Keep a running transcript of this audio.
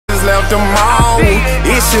the mall.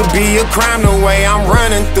 It should be a crime the way I'm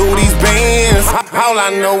running through these bands. All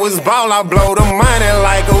I know is ball, I blow the money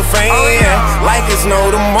like a fan. Like it's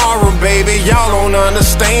no tomorrow, baby, y'all don't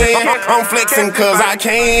understand. I'm flexing cause I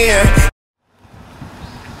can.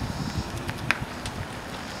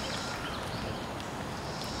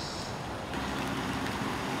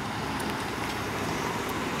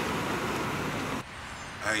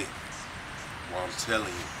 Hey, well, I'm telling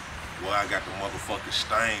you, boy, I got the motherfucking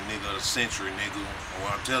stain, nigga, of the century, nigga.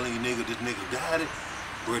 Well, I'm telling you, nigga, this nigga got it.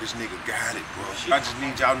 Bro, this nigga got it, bro. I just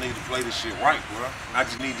need y'all niggas to play this shit right, bro. I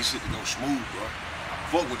just need this shit to go smooth, bro.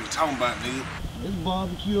 Fuck what they talking about, nigga. It's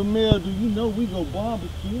barbecue meal, do you know we go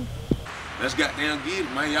barbecue? Let's goddamn get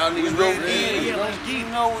it, man. Y'all niggas go get it. Yeah, let's get it. You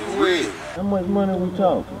know we real. How much money we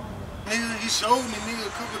talking? Nigga, he showed me, nigga, a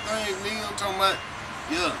couple things, nigga. I'm talking about,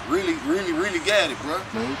 yeah, really got it, bro.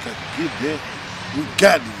 Man, we got to get that. We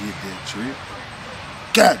got to get that, Trip.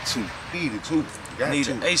 Got to. Need it, too. Need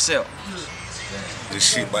it ASAP. This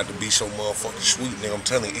shit about to be so motherfucking sweet, nigga. I'm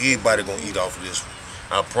telling you, everybody gonna eat off of this one.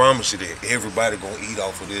 I promise you that everybody gonna eat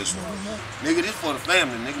off of this one. Nigga, this for the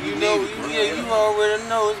family, nigga. You know, yeah, you already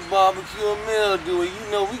know it's barbecue meal, do it.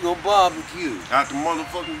 You know we go barbecue. Out the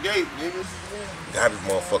motherfucking gate, nigga. Got his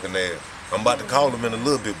motherfucking ass. I'm about to call him in a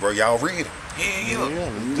little bit, bro. Y'all ready? Yeah.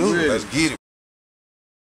 Let's do it. Let's get it.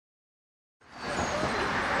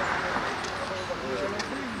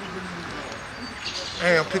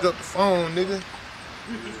 Damn, pick up the phone, nigga.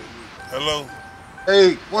 Hello?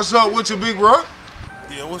 Hey, what's up with you, big bro?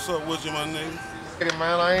 Yeah, what's up with you, my nigga? Hey,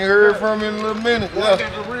 man, I ain't heard from you in a little minute. Yeah.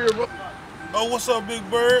 Oh, what's up, Big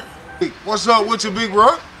Bird? Hey, what's up with you, big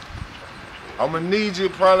bro? I'm gonna need you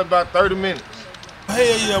probably about 30 minutes.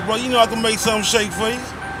 Hell yeah, bro. You know I can make something shake for you.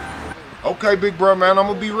 Okay, big bro, man, I'm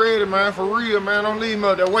gonna be ready, man, for real, man. Don't leave me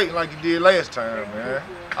up there waiting like you did last time, man.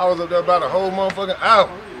 I was up there about a whole motherfucking hour.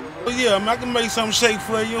 But yeah, man, I can make something shake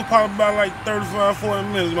for you. Probably about like 35, 40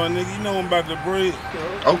 minutes, my nigga. You know I'm about the bread.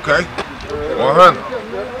 Okay.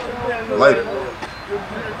 100. Later.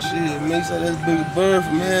 Shit, man, say that's Big Bird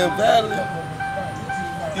from Hell Valley.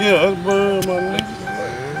 Yeah, that's Bird, my nigga.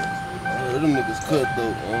 Them niggas cut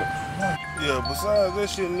though, Yeah, besides that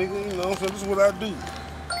shit, nigga, you know what I'm saying? This is what I do.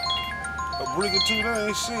 A brick or two, that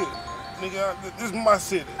ain't shit. Nigga, this is my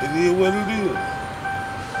city. It is what it is.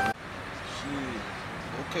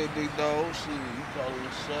 Okay, big dog, shit, you calling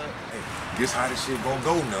the shot. Hey, this how this shit gonna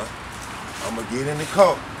go now. I'ma get in the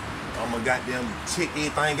car. I'ma goddamn check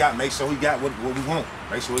everything out, make sure he got what we want.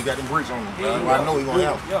 Make sure he got them bricks on him. Yeah, I know he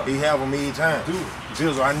gonna have. He have them every time.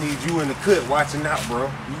 Jizzle, I need you in the cut watching out, bro.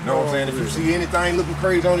 You know what I'm saying? If you see anything looking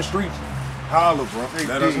crazy on the streets, holler, bro.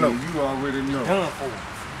 Let us know. You already know.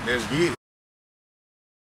 Let's get it.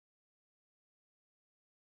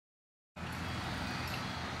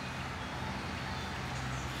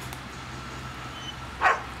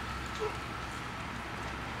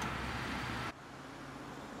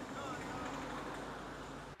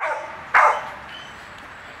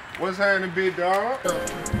 What's happening, big dog?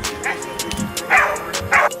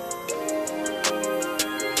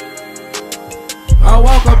 I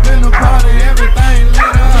walk up in the party, everything lit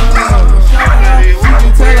up. Shout out, she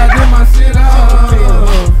can tell I did my shit up.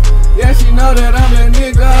 Yeah, she know that I'm that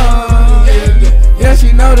nigga. Yeah,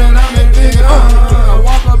 she know that I'm that nigga. I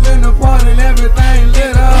walk up in the party, everything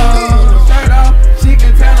lit up. Shout out, she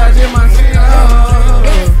can tell I did my shit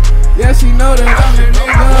up. Yeah, she know that I'm that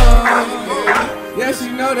nigga. Yeah,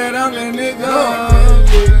 she know that I'm that nigga.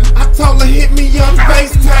 I told her hit me on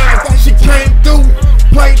FaceTime. She came through,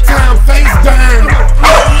 playtime, FaceTime.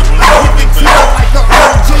 Hit me to her like a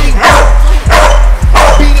OG.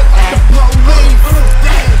 Beat it like the police.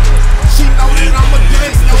 She know that I'm a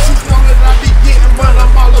gangster. She know that I be getting, but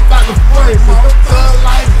I'm all about the frame. Thug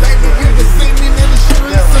life, baby, you can see me in the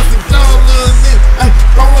streets. Since a young little nigga,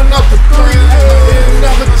 going up the three. It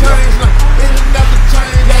never changed, it never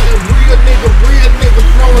changed. Real nigga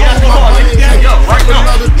flowing out my veins.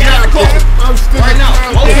 Another jacket. I'm still right now.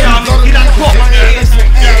 Okay, I'm gonna get out the court. I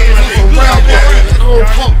don't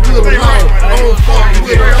fuck with him. I don't fuck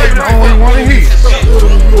with him. I only wanna hear. You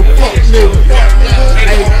a fuck nigga.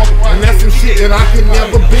 Hey, and that's some shit that I can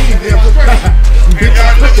never be. Bitch,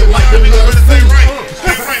 I put it like the little thing.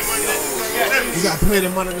 You got plenty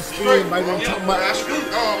of money to spend, baby. I'm talking about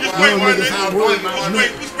young niggas out worried about me.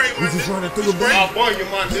 We just running through the bag.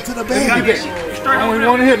 Get to the bag. I don't even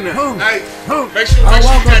want to hit him now. Hey, make sure you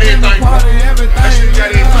got everything. Make sure you got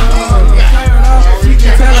everything. She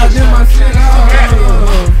can tell I did my shit up.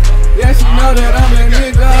 Yeah, she know that I'm that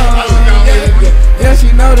nigga. Yeah, she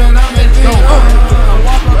know that I'm that nigga. I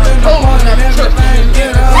walk up in the party and everything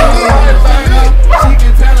lit up. She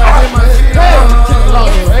can tell I did my shit up.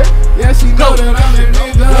 Yeah,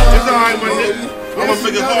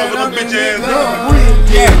 bitch ass up.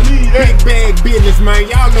 Yeah, big bag business, man.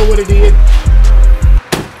 Y'all know what it is.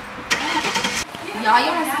 Y'all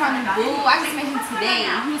have to call him Boo. I just met him today.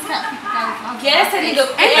 He's got $50,000. Yeah, that's that nigga.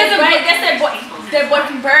 That's that boy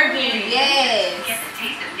from Bergen. Yes.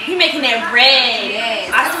 He making that bread. Yes.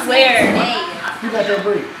 I swear. Who got that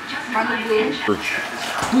bread? My new Boo.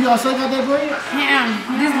 Who y'all say got that bread? Him.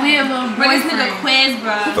 This weird little boy. This nigga Quiz,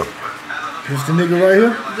 bro. This the nigga right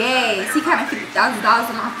here? Yes. He got $50,000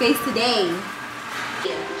 on my face today.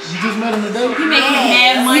 You just met him today? He making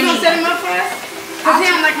mad money. You gonna set him up for us? Cause he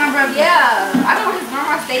don't like my brother. Yeah. I know his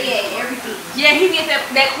grandma stay at everything. Yeah, he gets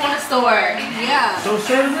that corner store. Yeah. So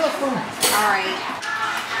set him up for him. Alright.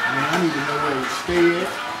 Man, I need to know where he stay at,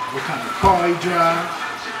 what kind of car he drives.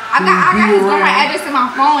 I got his grandma address in my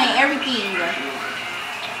phone and everything.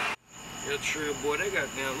 That trail boy, they got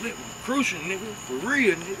down lit with crucial, nigga. For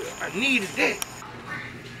real, nigga. I needed that.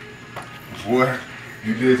 Boy,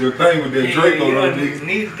 you did your thing with that Draco, though, nigga.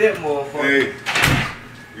 Needed that motherfucker. Hey,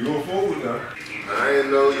 you gonna forward now? I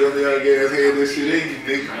ain't know your young ass had this shit in you,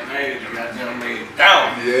 nigga. Man, I goddamn made it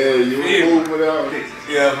down. Yeah, you were moving out.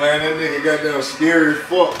 Yeah, man, that nigga got down scary as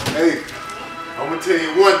fuck. Hey, I'm gonna tell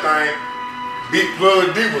you one thing. Big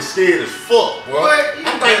Plug D was scared as fuck, boy. What?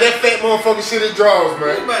 I think that fat motherfucker shit is draws,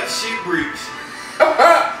 man. What about the shit bricks?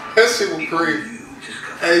 That shit was crazy.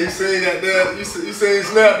 Hey, you seen that there? You seen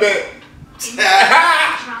Snapback?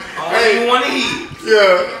 I don't even want to hear.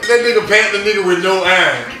 Yeah, that nigga pat the nigga with no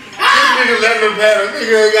iron. This nigga let him pat a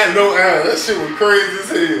nigga ain't got no iron. That shit was crazy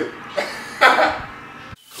as hell.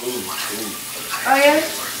 Cool. Oh yeah?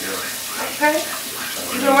 Yeah. Okay.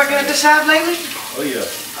 You been working at the shop lately? Oh yeah,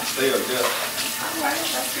 I stay up there. Alright,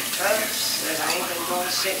 that's what's up. Shit, I ain't been doing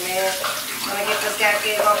shit, man. Trying to get this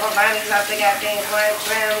goddamn motherfucker bodies out the goddamn ground,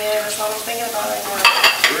 man. That's all I'm thinking about right now.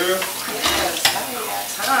 For real? Yes, I ain't got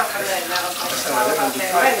time for that now. It's all about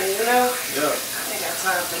that money, you know? Yeah. I ain't got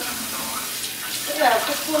time for that. Yeah,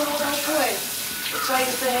 just put them on quick. Which I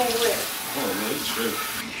used to hang with. Oh man, it's true.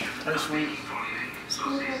 That's sweet.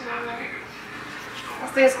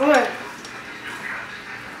 How's things going?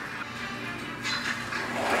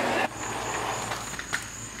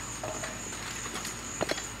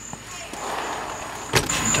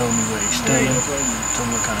 She told me where he stayed, told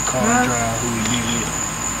me what kind of car he drive, who he live with.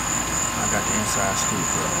 I got the inside scoop,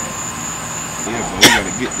 bro. Yeah, bro, we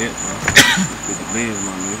gotta get that, bro. Put the bands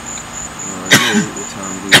on there. What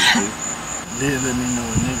time it is, dude? Liv let me know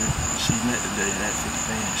a nigga she met today had 50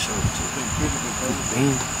 bands showed it to her. 50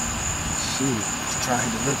 bands? Shoot. Try to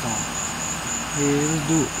hit the lick on it. Yeah, let's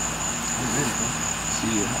do it. I'm ready, bro.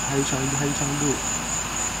 See, how you trying to do it?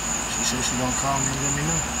 She said she gonna call me and let me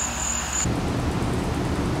know.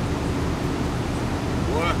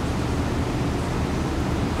 What?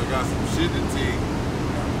 I got some shit to tell you.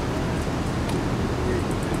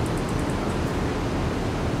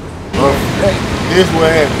 This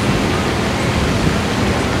what happened.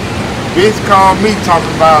 Bitch called me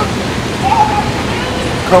talking about a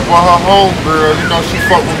couple of her homegirls. You know, she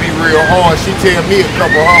fuck with me real hard. She tell me a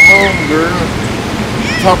couple of her homegirls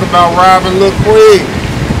talking about robbing Lil Quig.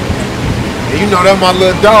 And you know, that's my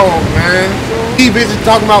little dog, man. These bitches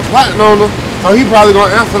talking about plotting on her. So he probably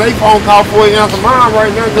gonna answer their phone call before he answer mine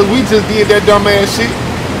right now, because we just did that dumb ass shit.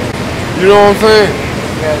 You know what I'm saying?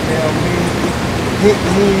 Goddamn me.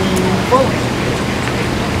 Folks.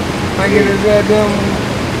 I get it goddamn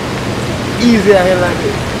easy out here like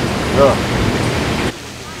this. Yeah.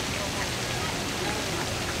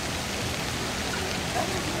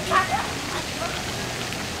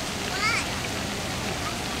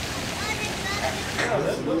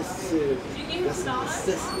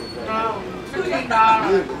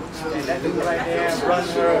 That dude right there run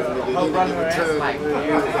her ass like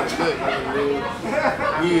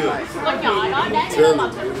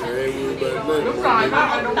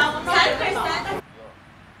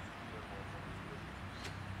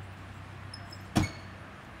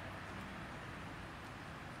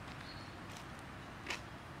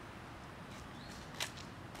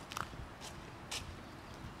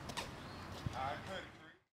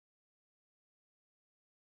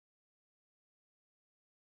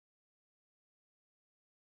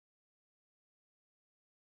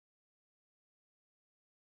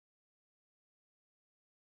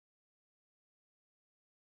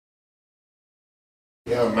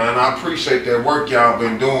Yeah, man, I appreciate that work y'all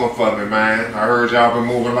been doing for me, man. I heard y'all been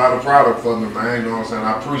moving a lot of product for me, man. You know what I'm saying?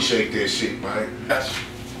 I appreciate that shit, man.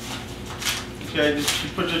 Okay, just you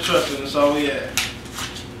put your trust in, that's all we have.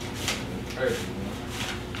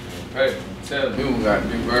 Hey, tell the people got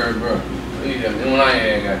Big Bird, bro. When I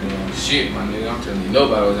ain't got doing shit, my nigga. I'm telling you,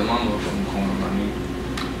 nobody was in my motherfucking corner, my nigga.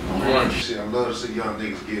 On Shit, I love to see young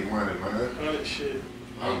niggas get money, man. Shit.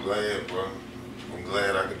 I'm glad, bro. I'm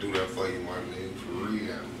glad I could do that for you, my nigga. For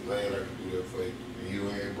real, I'm glad I could do that for you. And you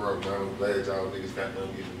ain't broke, man. I'm glad y'all niggas got them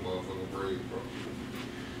get the motherfucking bread, bro.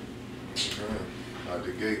 Out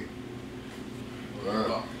the gate.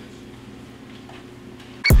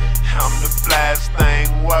 I'm the flash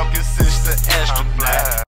thing walking since the extra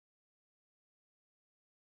black.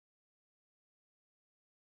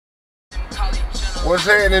 What's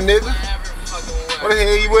happening, nigga? Where the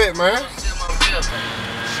hell you at, man?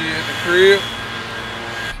 Shit at the crib.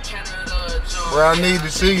 Bro, I need to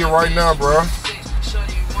see you right now, bro.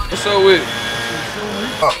 What's up with it?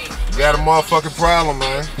 Got a motherfucking problem,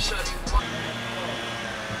 man.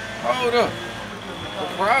 Hold up. What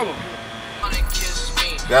problem?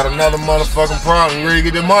 Got another motherfucking problem. You ready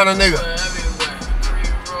to get the money, nigga?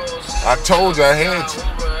 I told you I had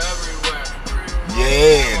to.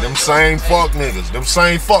 Yeah, them same fuck niggas. Them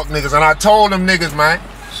same fuck niggas. And I told them niggas, man.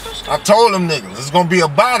 I told them niggas. It's gonna be a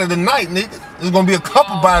body tonight, nigga. It's gonna be a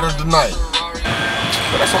couple bodies tonight.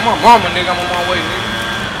 But that's on my mama, nigga. I'm on my way, nigga.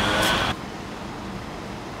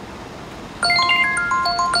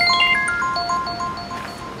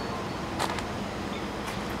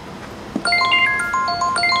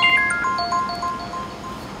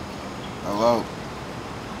 Hello.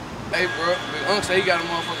 Hey, bro. Big Unc say he got a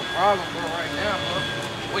motherfucking problem, bro, right now, bro.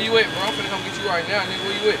 Where you at, bro? I'm finna come get you right now, nigga.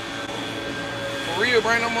 Where you at? For real,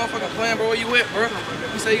 bro. Ain't no motherfucking plan, bro. Where you at, bro?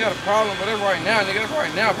 He say he got a problem, but that's right now, nigga. That's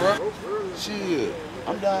right now, bro. Shit.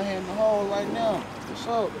 I'm down here in the hall right now. What's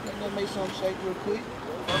up? Let me make something shake real quick.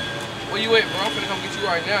 Where you at, bro? I'm finna come get you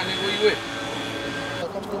right now, nigga. Where you at?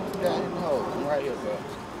 Look, I'm down here in the hall. I'm right here, bro.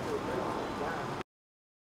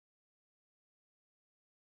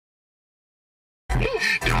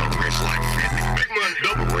 Them a rich like 50. Big money,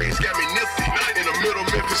 double rings got me nifty. In the middle,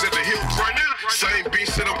 Memphis at the hills right now. Same bitch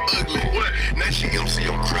said I'm ugly. What? Now she MC,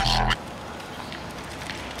 I'm crushing.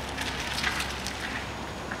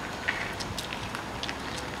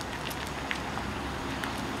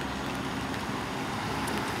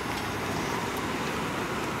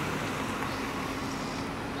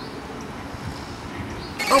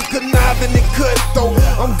 I'm conniving and cutthroat.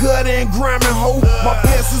 I'm gutting and grinding, ho. My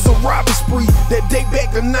past is a robbing spree that date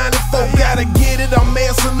back to 94. Gotta get it, I'm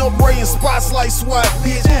messing up, spraying spots like SWAT,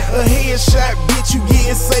 bitch. A headshot, bitch, you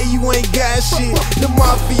getting say you ain't got shit. The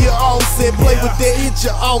mafia all said, play with that, hit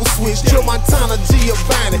your off switch. Joe Montana,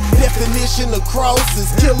 Giovanni, definition of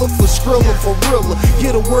crosses. Killer for Skrilla, for realer.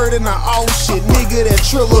 Get a word in the all shit, nigga, that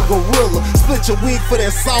Triller gorilla. Split your wig for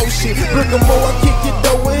that soft shit. Bring 'em more, I kick your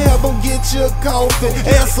door and have 'em get you a coffin.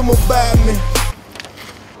 Ask 'em about me.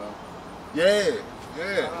 Yeah.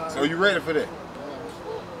 So you ready for that?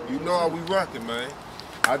 You know how we rockin', man.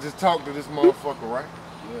 I just talked to this motherfucker, right?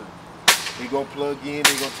 Yeah. He gonna plug in,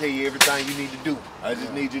 he gonna tell you everything you need to do. I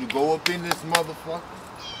just need you to go up in this motherfucker.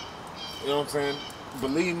 You know what I'm saying?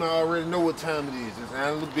 Believe me, I already know what time it is. Just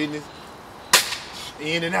handle the business.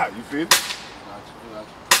 In and out, you feel me?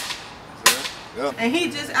 Yeah. And he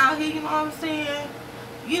just out here, you know what I'm saying?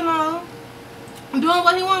 You know, doing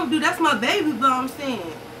what he want to do. That's my baby, but I'm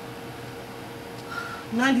saying.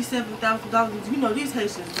 $97,000, you know these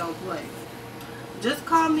Haitians don't play. Just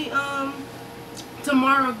call me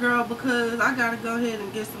tomorrow, girl, because I gotta go ahead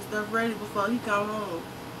and get some stuff ready before he come home.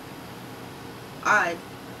 Alright.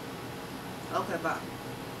 Okay, bye.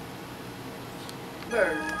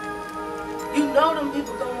 You know them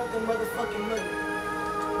people don't want the motherfucking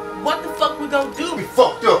money. What the fuck we gonna do? We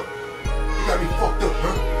fucked up. You got me fucked up,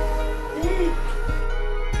 huh?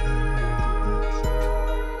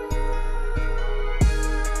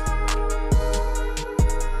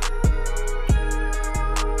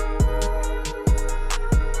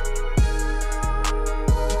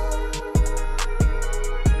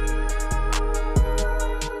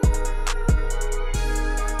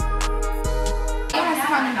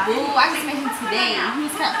 Ooh, I just met him today.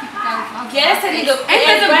 He was got $50,000. Yeah, that's that nigga.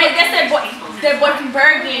 That's that boy from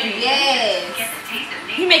Bergen. Yes.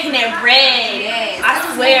 He making that bread. Yes. I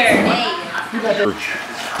swear.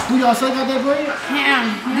 Who y'all say got that bread? Him.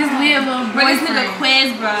 This little Bro, this nigga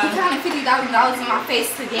Quez, bro. He counted $50,000 in my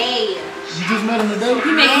face today. You just met him today?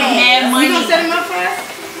 He making mad money. You gonna set him up for us?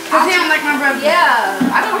 Cause he don't like my brother. Yeah.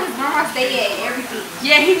 I know where his grandma stay at and everything.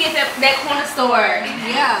 Yeah, he be at that corner store.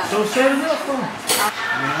 Yeah. So set him up for him.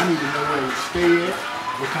 I need to know where he stay at,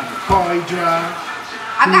 what kind of car he drives.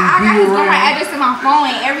 I got his grandma address in my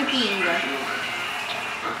phone and everything.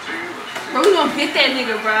 Bro, we gonna get that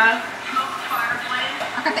nigga, bro.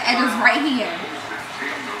 I got the address right here.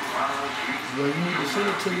 Well, you need to send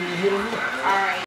it to me and hit him up. Alright.